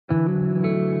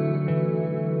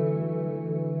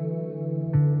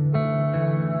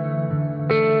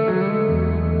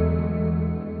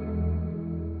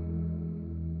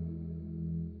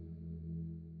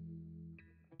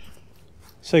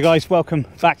So guys, welcome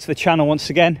back to the channel once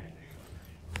again.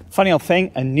 Funny old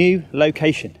thing, a new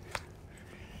location.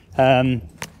 New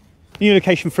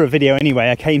location for a video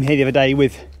anyway. I came here the other day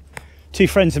with two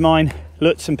friends of mine,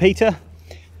 Lutz and Peter,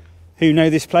 who know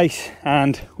this place,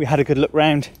 and we had a good look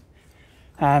round.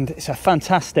 And it's a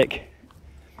fantastic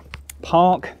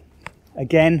park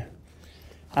again,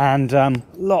 and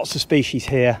lots of species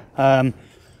here.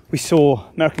 We saw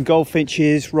American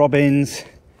goldfinches, robins,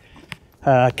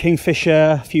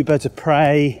 kingfisher, a few birds of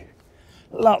prey,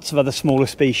 lots of other smaller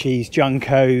species,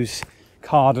 juncos,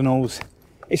 cardinals.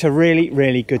 It's a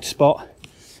really good spot.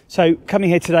 So coming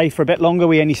here today for a bit longer,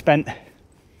 we only spent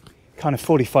kind of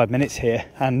 45 minutes here,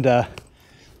 and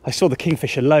I saw the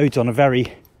kingfisher loads on a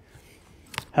very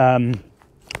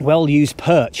well used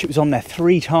perch. It was on there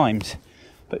 3 times,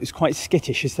 but it was quite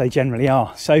skittish, as they generally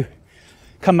are. So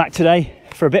come back today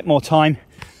for a bit more time,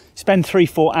 spend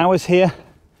 3-4 hours here,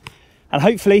 and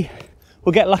hopefully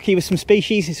we'll get lucky with some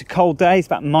species. It's a cold day, it's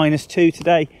about -2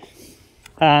 today,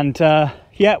 and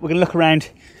yeah, we're gonna look around,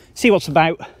 see what's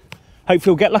about.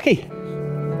 Hopefully we'll get lucky.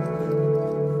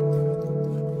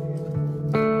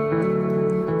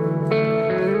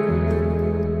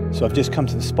 So I've just come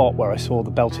to the spot where I saw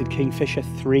the belted kingfisher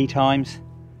 3 times,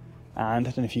 and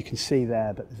I don't know if you can see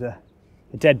there, but there's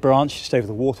a dead branch just over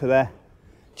the water there,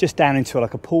 just down into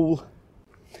like a pool.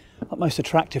 Not most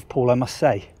attractive pool, I must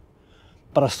say,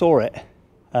 but I saw it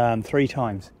 3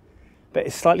 times. But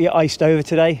it's slightly iced over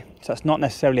today, so that's not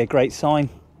necessarily a great sign.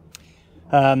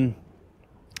 But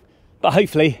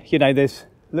hopefully, you know,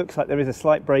 looks like there is a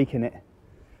slight break in it,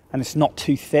 and it's not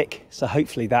too thick, so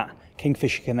hopefully that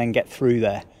kingfisher can then get through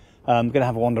there. I'm going to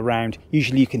have a wander around.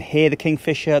 Usually you can hear the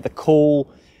kingfisher. The call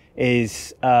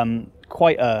is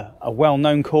quite a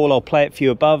well-known call. I'll play it for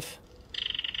you above.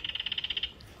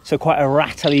 So quite a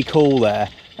rattly call there.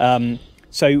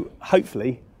 So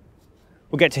hopefully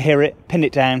we'll get to hear it, pin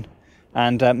it down,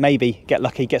 and maybe get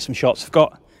lucky, get some shots. I've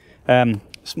got a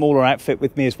smaller outfit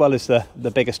with me as well as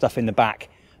the bigger stuff in the back,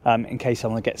 in case I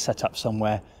want to get set up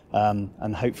somewhere,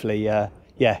 and hopefully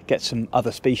yeah, get some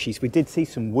other species. We did see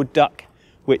some wood duck,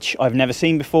 which I've never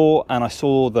seen before, and I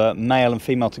saw the male and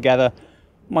female together.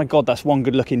 My God, that's one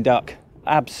good looking duck.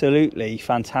 Absolutely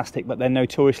fantastic, but they're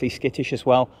notoriously skittish as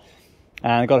well.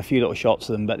 And I got a few little shots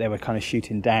of them, but they were kind of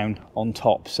shooting down on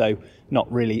top, so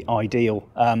not really ideal.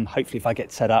 Hopefully if I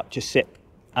get set up, just sit,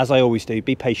 as I always do,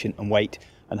 be patient and wait,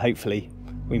 and hopefully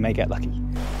we may get lucky.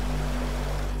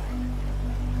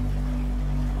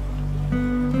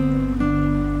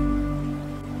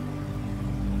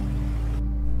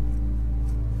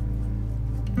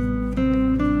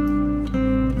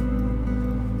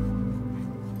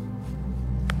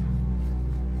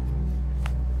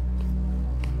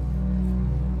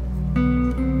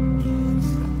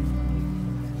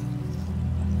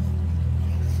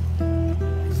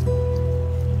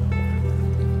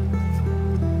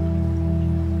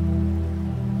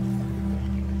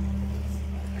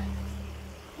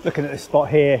 Looking at this spot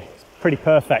here, it's pretty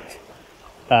perfect.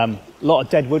 A lot of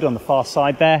dead wood on the far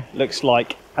side there. Looks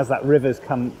like as that river's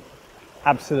come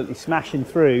absolutely smashing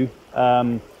through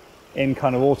in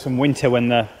kind of autumn, winter,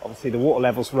 when obviously the water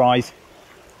levels rise.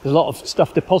 There's a lot of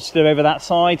stuff deposited over that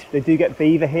side. They do get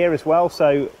beaver here as well,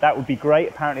 so that would be great.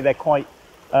 Apparently they're quite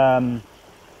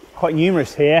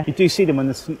numerous here. You do see them when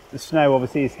the snow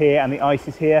obviously is here and the ice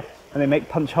is here, and they make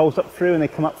punch holes up through, and they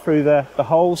come up through the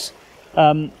holes.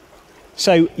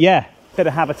 So yeah, bit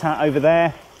of habitat over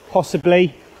there,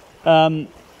 possibly. But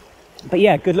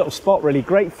yeah, good little spot really.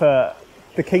 Great for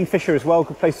the kingfisher as well,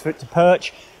 good place for it to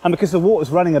perch. And because the water's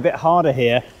running a bit harder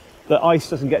here, the ice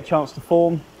doesn't get a chance to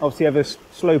form. Obviously over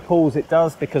slow pools it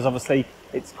does, because obviously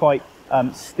it's quite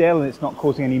still and it's not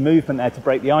causing any movement there to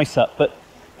break the ice up. But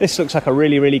this looks like a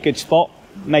really good spot,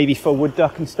 maybe for wood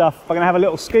duck and stuff. I'm gonna have a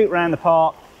little scoot around the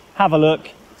park, have a look,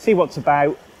 see what's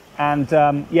about, and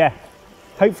yeah,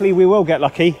 hopefully we will get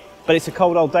lucky. But it's a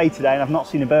cold old day today and I've not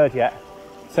seen a bird yet.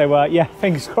 So yeah,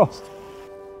 fingers crossed.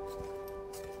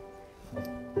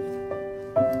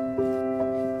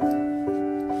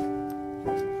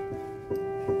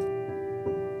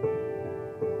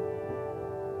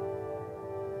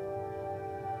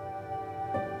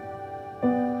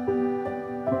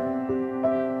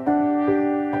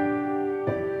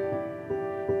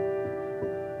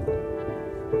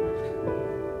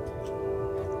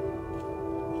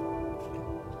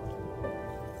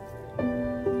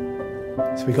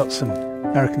 So we got some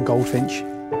American goldfinch,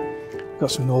 got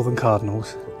some northern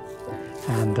cardinals,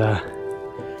 and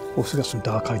also got some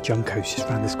dark-eyed juncos just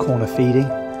around this corner feeding.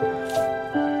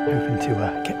 Hoping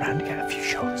to get round and get a few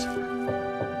shots.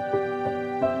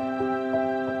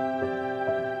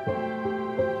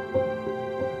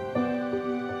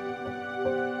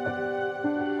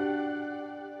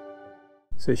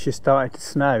 So it's just started to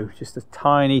snow, just a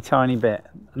tiny bit,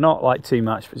 not like too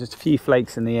much, but just a few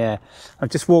flakes in the air. I've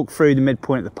just walked through the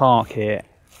midpoint of the park here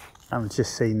and I've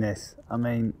just seen this. I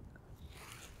mean,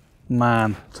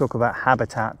 man, talk about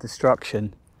habitat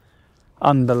destruction.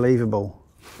 Unbelievable.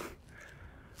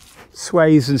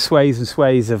 Sways and sways and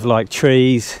sways of like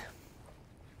trees.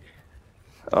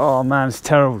 Oh man, it's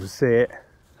terrible to see it.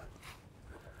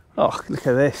 Oh, look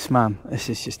at this, man. This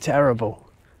is just terrible.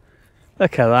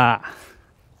 Look at that.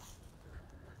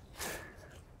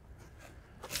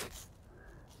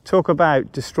 Talk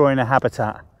about destroying a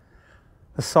habitat.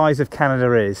 The size of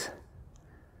Canada is,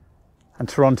 and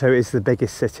Toronto is the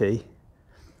biggest city.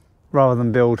 Rather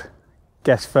than build,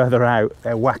 guess further out,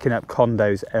 they're whacking up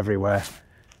condos everywhere.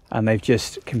 And they've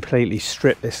just completely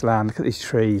stripped this land. Look at these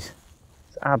trees.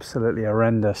 It's absolutely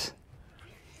horrendous.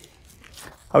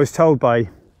 I was told by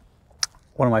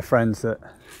one of my friends that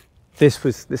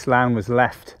this land was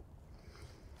left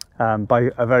by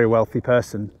a very wealthy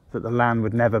person, that the land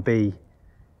would never be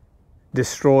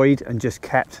destroyed and just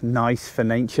kept nice for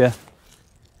nature.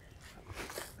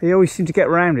 They always seem to get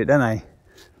around it, don't they?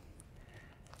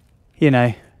 You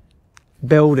know,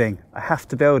 building. I have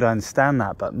to build, I understand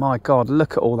that, but my God,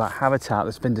 look at all that habitat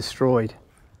that's been destroyed.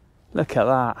 Look at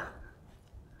that.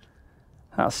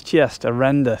 That's just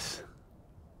horrendous.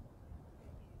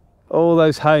 All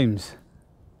those homes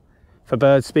for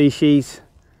bird species,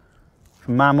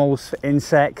 for mammals, for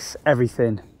insects,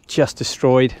 everything just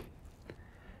destroyed.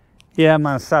 Yeah,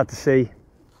 man, it's sad to see.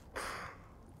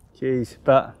 Jeez,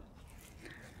 but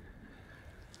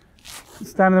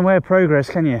stand in the way of progress,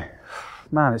 can you?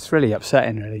 Man, it's really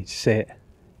upsetting, really, to see it.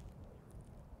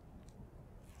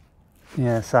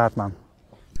 Yeah, sad, man.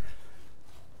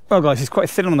 Well, guys, it's quite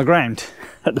thin on the ground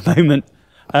at the moment.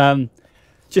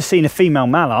 Just seen a female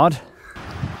mallard.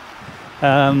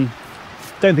 Don't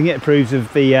think it approves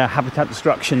of the habitat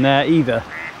destruction there either.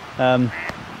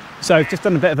 So I've just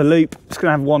done a bit of a loop. Just going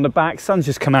to have a wander back. Sun's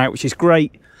just come out, which is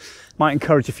great. Might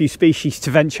encourage a few species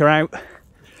to venture out.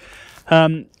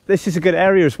 This is a good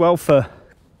area as well for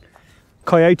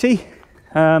coyote,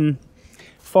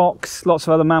 fox, lots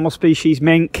of other mammal species,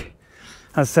 mink,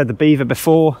 as I said, the beaver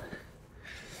before.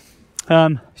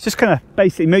 It's just going to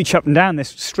basically mooch up and down this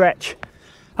stretch,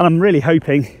 and I'm really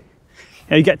hoping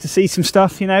you get to see some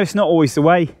stuff. You know, it's not always the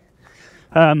way.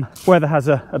 Weather has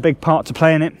a big part to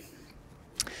play in it,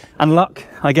 and luck,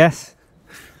 I guess.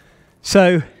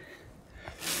 So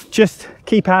just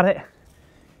keep at it,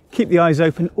 keep the eyes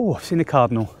open. Oh, I've seen a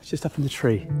cardinal, it's just up in the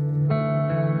tree.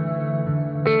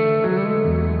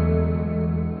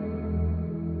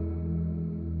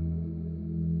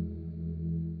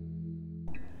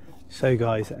 So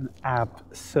guys, an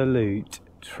absolute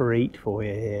treat for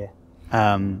you here.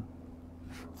 I've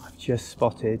just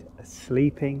spotted a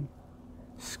sleeping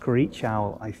screech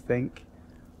owl, I think,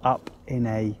 up in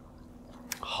a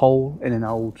hole in an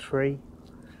old tree.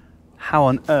 How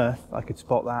on earth I could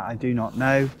spot that, I do not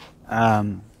know.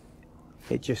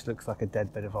 It just looks like a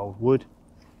dead bit of old wood.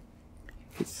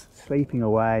 It's sleeping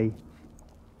away.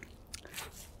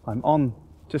 I'm on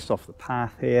just off the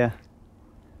path here,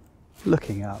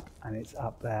 looking up, and it's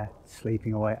up there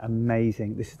sleeping away.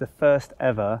 Amazing. This is the first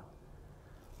ever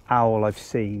owl I've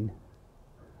seen,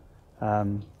 a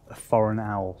foreign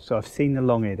owl. So I've seen the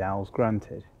long-eared owls,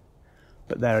 granted,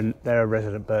 but they're a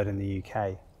resident bird in the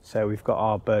UK. So we've got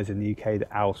our birds in the UK, the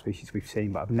owl species we've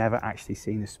seen, but I've never actually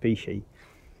seen a species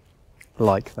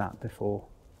like that before.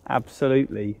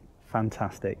 Absolutely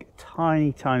fantastic.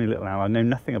 Tiny, tiny little owl. I know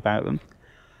nothing about them.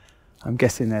 I'm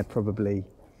guessing they're probably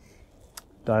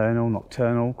diurnal,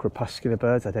 nocturnal, crepuscular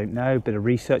birds. I don't know. Bit of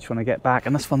research when I get back.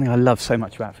 And that's one thing I love so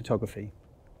much about photography,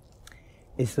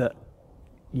 is that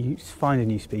you find a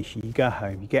new species, you go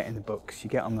home, you get in the books, you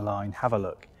get on the line, have a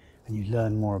look, and you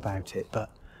learn more about it. But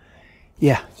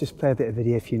yeah, just play a bit of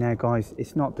video for you now, guys.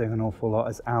 It's not doing an awful lot,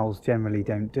 as owls generally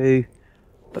don't do,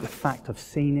 but the fact I've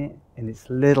seen it in its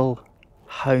little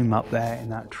home up there in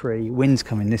that tree, wind's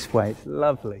coming this way, it's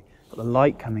lovely, but the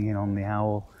light coming in on the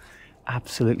owl,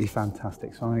 absolutely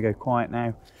fantastic. So I'm going to go quiet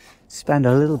now, spend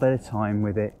a little bit of time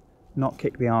with it, not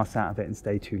kick the arse out of it and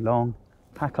stay too long,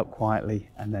 pack up quietly,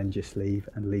 and then just leave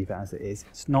it as it is.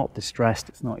 It's not distressed,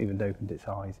 it's not even opened its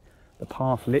eyes. The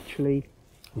path literally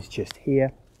is just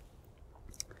here.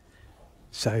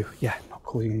 So yeah, not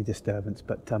causing any disturbance,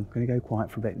 but I'm going to go quiet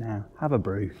for a bit now, have a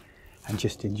brew, and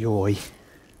just enjoy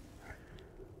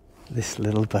this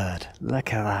little bird.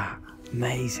 Look at that,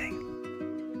 amazing.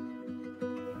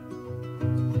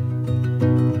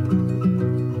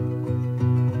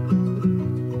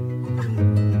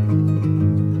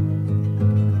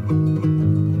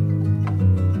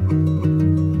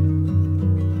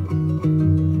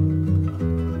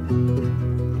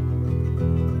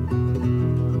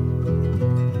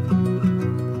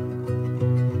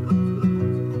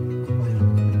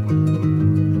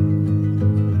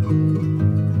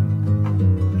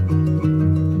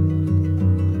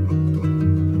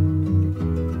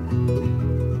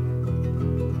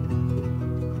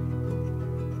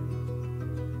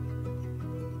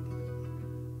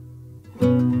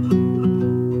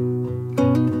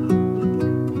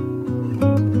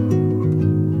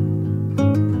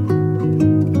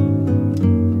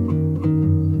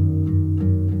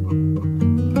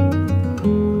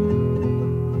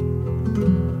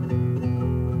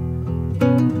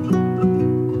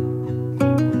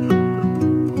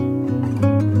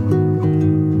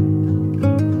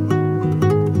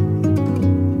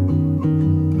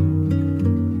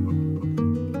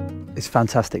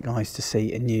 fantastic, guys, to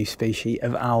see a new species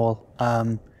of owl.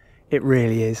 It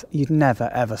really is. You'd never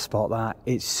ever spot that.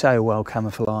 It's so well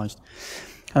camouflaged.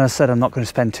 And as I said, I'm not going to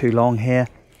spend too long here.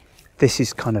 This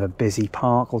is kind of a busy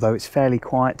park, although it's fairly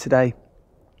quiet today.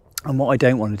 And what I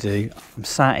don't want to do, I'm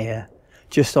sat here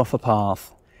just off a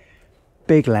path,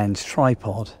 big lens,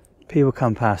 tripod. People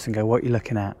come past and go, what are you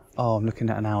looking at? Oh, I'm looking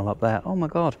at an owl up there. Oh my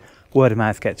God. Word of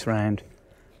mouth gets around.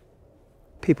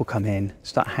 People come in,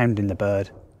 start hounding the bird.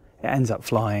 It ends up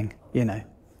flying, you know.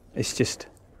 It's just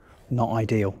not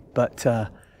ideal. But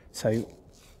so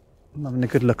I'm having a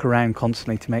good look around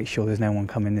constantly to make sure there's no one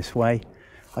coming this way.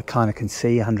 I kind of can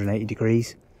see 180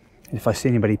 degrees. And if I see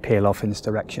anybody peel off in this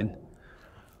direction,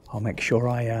 I'll make sure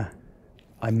I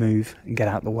move and get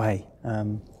out of the way.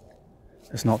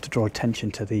 As not to draw attention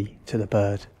to the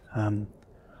bird. I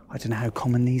don't know how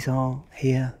common these are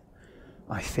here.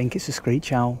 I think it's a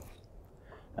screech owl.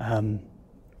 Yeah,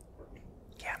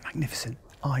 magnificent.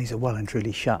 Eyes are well and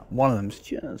truly shut. One of them's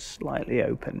just slightly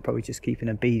open, probably just keeping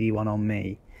a beady one on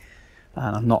me.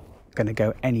 And I'm not going to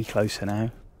go any closer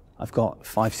now. I've got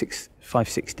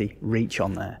 560 reach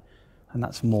on there, and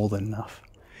that's more than enough.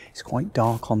 It's quite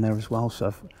dark on there as well,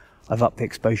 so I've upped the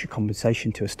exposure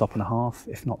compensation to a 1.5 stops,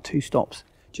 if not 2 stops,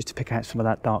 just to pick out some of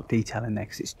that dark detail in there,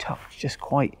 because it's tough. It's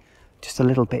just a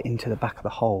little bit into the back of the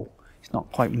hole. It's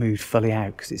not quite moved fully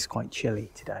out because it's quite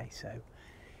chilly today. So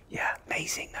yeah,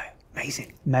 amazing though,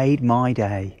 amazing. Made my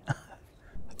day. I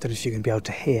don't know if you're going to be able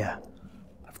to hear.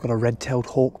 I've got a red-tailed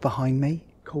hawk behind me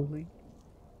calling.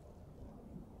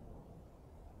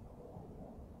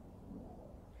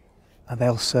 And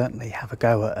they'll certainly have a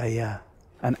go at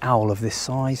an owl of this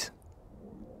size.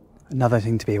 Another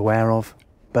thing to be aware of,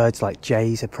 birds like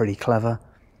jays are pretty clever.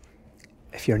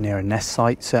 If you're near a nest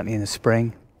site, certainly in the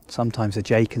spring, sometimes a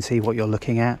jay can see what you're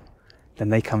looking at, then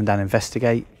they come down and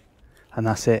investigate, and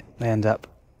that's it. They end up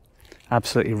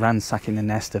absolutely ransacking the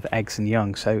nest of eggs and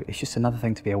young. So it's just another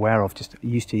thing to be aware of, just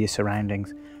used to your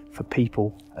surroundings for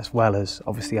people, as well as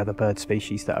obviously other bird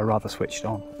species that are rather switched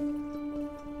on.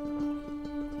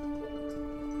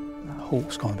 That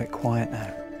hawk's gone a bit quiet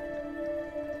now.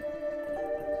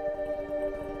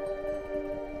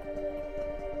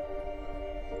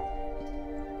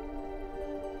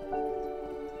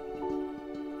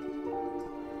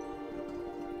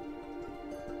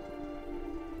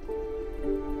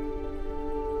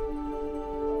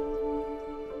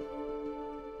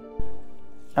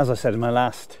 As I said in my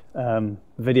last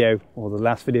video, or the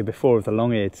last video before of the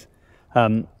long-eared,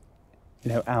 you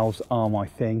know, owls are my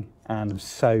thing, and I'm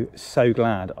so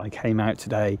glad I came out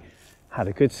today, had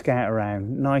a good scout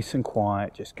around, nice and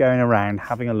quiet, just going around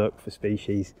having a look for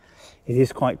species. It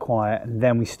is quite quiet, and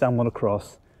then we stumbled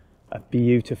across a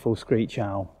beautiful screech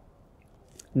owl,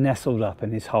 nestled up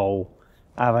in his hole,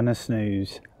 having a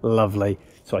snooze. Lovely.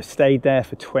 So I stayed there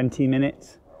for 20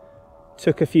 minutes,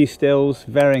 took a few stills,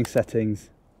 varying settings,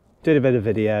 did a bit of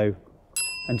video,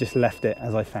 and just left it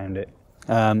as I found it.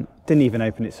 Didn't even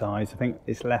open its eyes. I think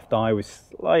its left eye was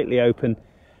slightly open,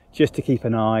 just to keep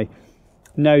an eye.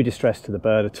 No distress to the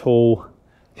bird at all.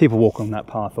 People walk on that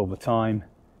path all the time.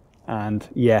 And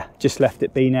yeah, just left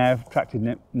it be now,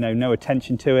 attracted no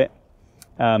attention to it.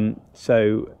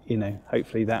 So, you know,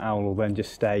 hopefully that owl will then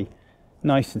just stay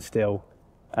nice and still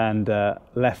and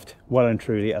left well and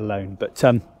truly alone. But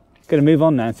going to move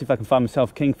on now and see if I can find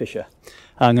myself a kingfisher.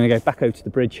 I'm going to go back over to the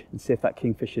bridge and see if that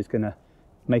kingfisher is going to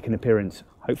make an appearance.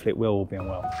 Hopefully it will, all being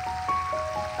well.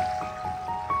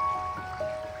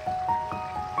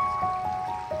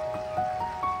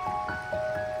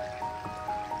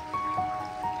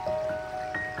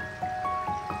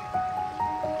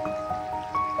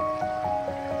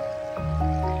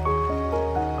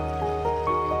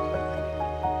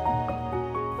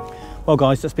 Well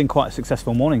guys, that's been quite a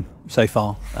successful morning so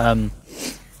far.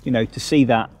 You know, to see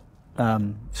that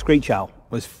screech owl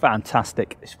was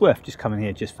fantastic. It's worth just coming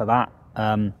here just for that.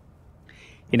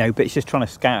 You know, but it's just trying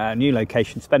to scout out a new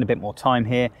location, spend a bit more time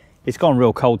here. It's gone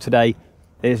real cold today.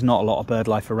 There's not a lot of bird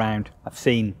life around. I've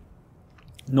seen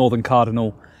northern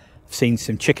cardinal, I've seen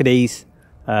some chickadees,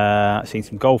 I've seen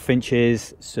some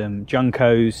goldfinches, some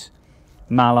juncos,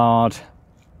 mallard,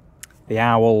 the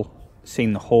owl,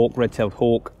 seen the hawk, red-tailed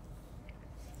hawk.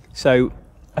 So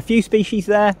a few species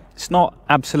there. It's not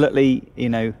absolutely, you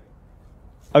know,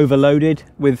 overloaded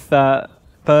with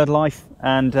bird life,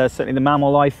 and certainly the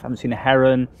mammal life. I haven't seen a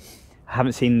heron, I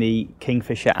haven't seen the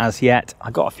kingfisher as yet.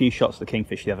 I got a few shots of the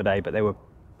kingfisher the other day, but they were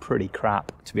pretty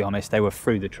crap, to be honest. They were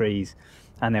through the trees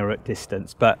and they were at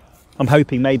distance. But I'm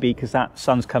hoping maybe because that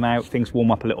sun's come out, things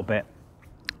warm up a little bit,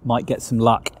 might get some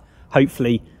luck,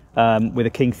 hopefully with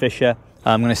a kingfisher.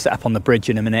 I'm going to set up on the bridge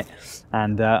in a minute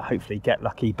and hopefully get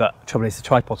lucky, but the trouble is the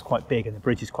tripod's quite big and the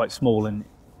bridge is quite small, and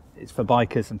it's for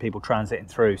bikers and people transiting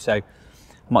through, so I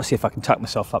might see if I can tuck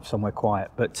myself up somewhere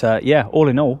quiet. But yeah, all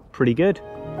in all, pretty good.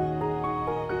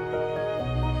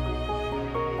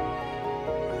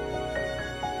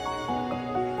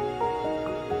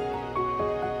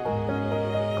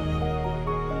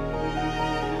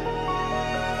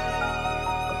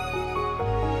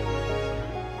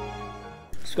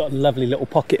 It's got a lovely little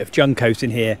pocket of juncos in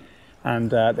here,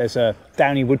 and there's a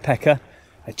downy woodpecker,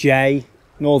 a jay,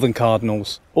 northern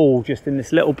cardinals, all just in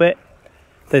this little bit.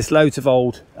 There's loads of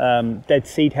old dead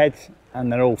seed heads,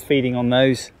 and they're all feeding on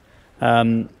those.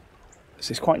 So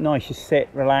it's quite nice. You sit,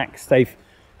 relax. A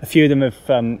few of them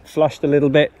have flushed a little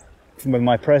bit from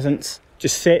my presence.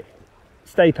 Just sit,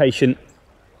 stay patient,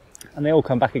 and they all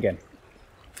come back again.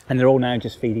 And they're all now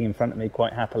just feeding in front of me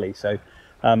quite happily. So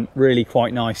really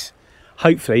quite nice.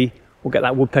 Hopefully we'll get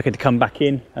that woodpecker to come back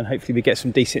in, and hopefully we get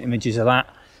some decent images of that.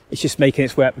 It's just making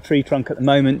its way up the tree trunk at the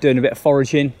moment, doing a bit of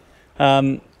foraging.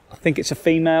 I think it's a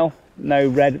female, no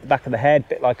red at the back of the head, a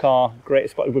bit like our greater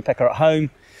spotted woodpecker at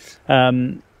home.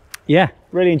 Yeah,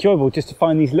 really enjoyable just to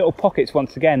find these little pockets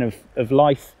once again of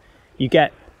life. You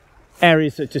get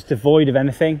areas that are just devoid of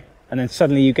anything, and then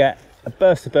suddenly you get a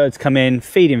burst of birds come in,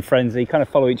 feed in frenzy, kind of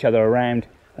follow each other around,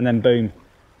 and then boom,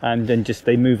 and then just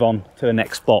they move on to the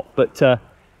next spot. But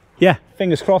yeah,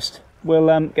 fingers crossed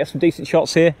we'll get some decent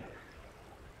shots here,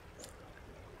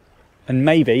 and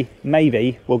maybe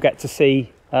we'll get to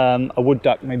see a wood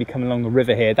duck maybe coming along the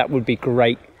river here. That would be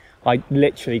great. I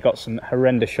literally got some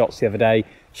horrendous shots the other day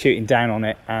shooting down on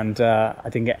it, and I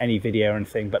didn't get any video or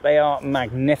anything, but they are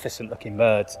magnificent looking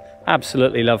birds,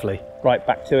 absolutely lovely. Right,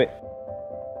 back to it.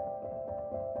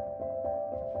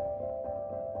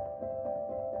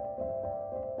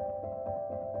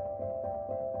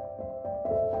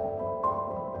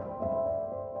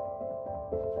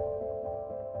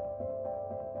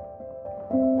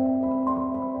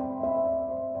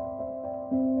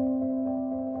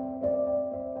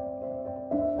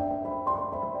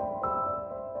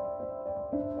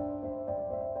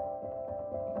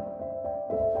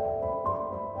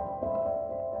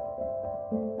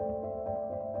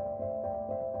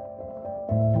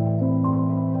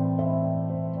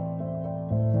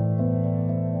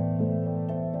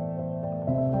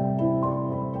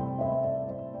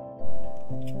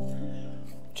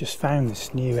 Just found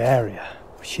this new area,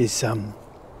 which is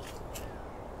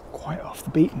quite off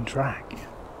the beaten track.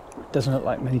 It doesn't look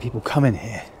like many people come in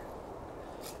here.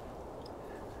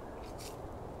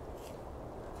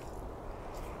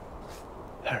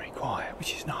 Very quiet,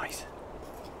 which is nice.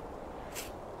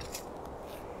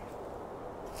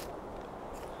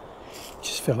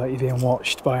 Just feel like you're being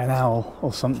watched by an owl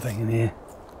or something in here.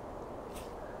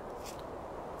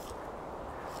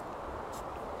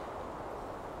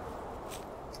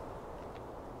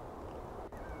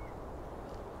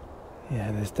 Yeah,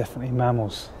 there's definitely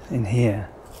mammals in here.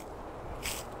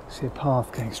 See a path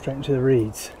going straight into the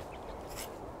reeds.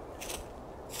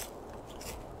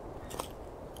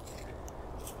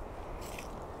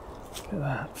 Look at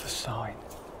that for sign.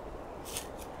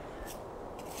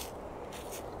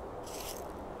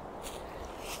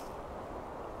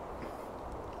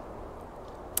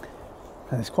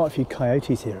 And there's quite a few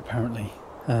coyotes here apparently,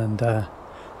 and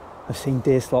I've seen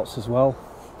deer slots as well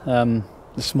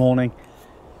this morning.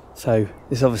 So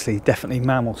there's obviously definitely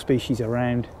mammal species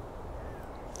around.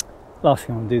 Last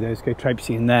thing I want to do though is go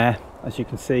traipsing in there. As you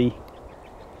can see,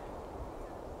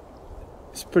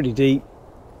 it's pretty deep,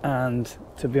 and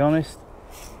to be honest,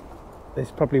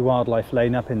 there's probably wildlife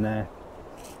laying up in there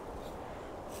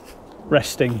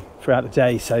resting throughout the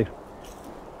day, so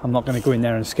I'm not going to go in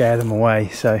there and scare them away.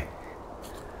 So,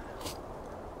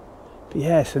 but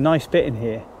yeah, it's a nice bit in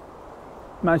here.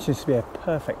 Imagine this to be a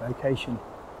perfect location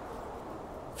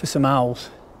for some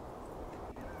owls.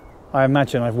 I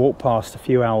imagine I've walked past a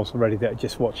few owls already that are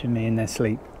just watching me in their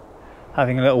sleep,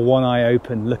 having a little one eye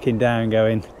open, looking down,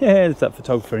 going, yeah, there's that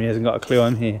photographer and he hasn't got a clue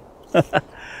I'm here.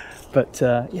 But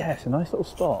yeah, it's a nice little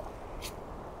spot.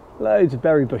 Loads of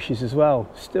berry bushes as well,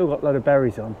 still got a load of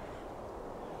berries on.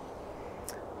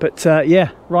 But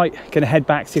yeah, right, gonna head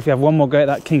back, see if we have one more go at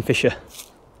that kingfisher.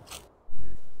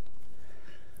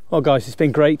 Well guys, it's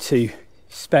been great to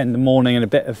spend the morning and a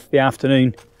bit of the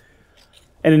afternoon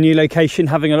in a new location,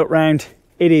 having a look round.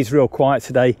 It is real quiet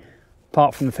today,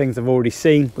 apart from the things I've already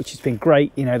seen, which has been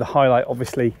great. You know, the highlight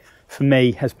obviously for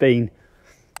me has been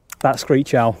that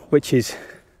screech owl, which is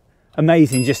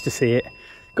amazing just to see it.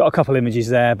 Got a couple images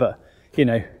there, but you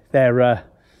know, they're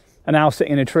an owl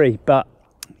sitting in a tree, but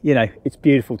you know, it's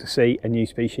beautiful to see a new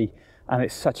species. and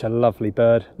it's such a lovely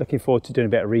bird. Looking forward to doing a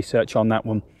bit of research on that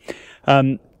one.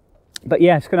 But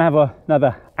yeah, it's going to have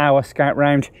another hour scout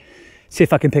round, see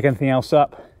if I can pick anything else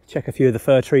up, check a few of the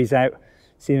fir trees out,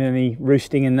 see if there's any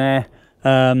roosting in there.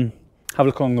 Have a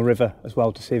look along the river as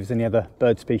well to see if there's any other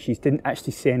bird species. Didn't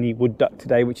actually see any wood duck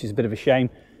today, which is a bit of a shame.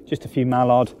 Just a few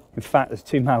mallard. In fact, there's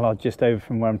 2 mallard just over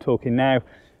from where I'm talking now.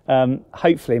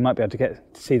 Hopefully, I might be able to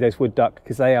get to see those wood duck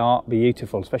because they are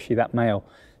beautiful, especially that male.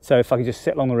 So if I could just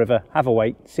sit along the river, have a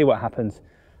wait, see what happens,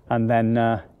 and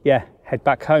then yeah, head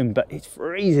back home. But it's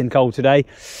freezing cold today.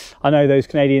 I know those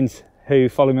Canadians who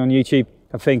follow me on YouTube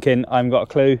are thinking I haven't got a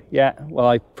clue. Yeah, well,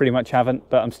 I pretty much haven't,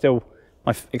 but I'm still,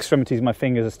 my extremities of my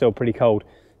fingers are still pretty cold.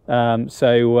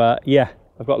 Yeah,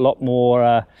 I've got a lot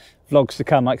more vlogs to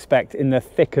come, I expect, in the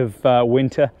thick of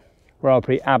winter, where I'll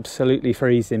be absolutely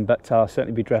freezing, but I'll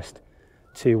certainly be dressed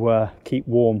to keep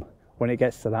warm when it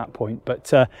gets to that point.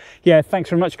 But yeah, thanks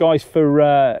very much, guys,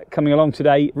 for coming along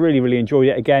today. Really enjoyed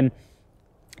it. Again,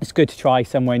 it's good to try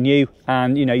somewhere new,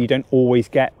 and you know, you don't always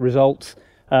get results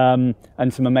and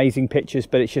some amazing pictures,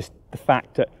 but it's just the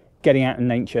fact that getting out in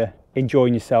nature,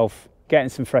 enjoying yourself, getting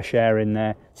some fresh air in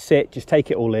there, sit, just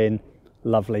take it all in.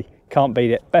 Lovely, can't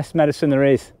beat it. Best medicine there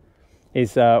is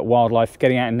wildlife,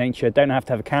 getting out in nature. Don't have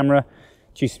to have a camera,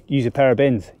 just use a pair of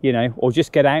bins, you know, or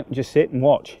just get out and just sit and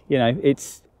watch. You know,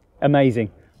 it's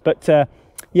amazing. But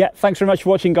yeah, thanks very much for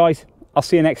watching, guys. I'll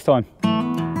see you next time.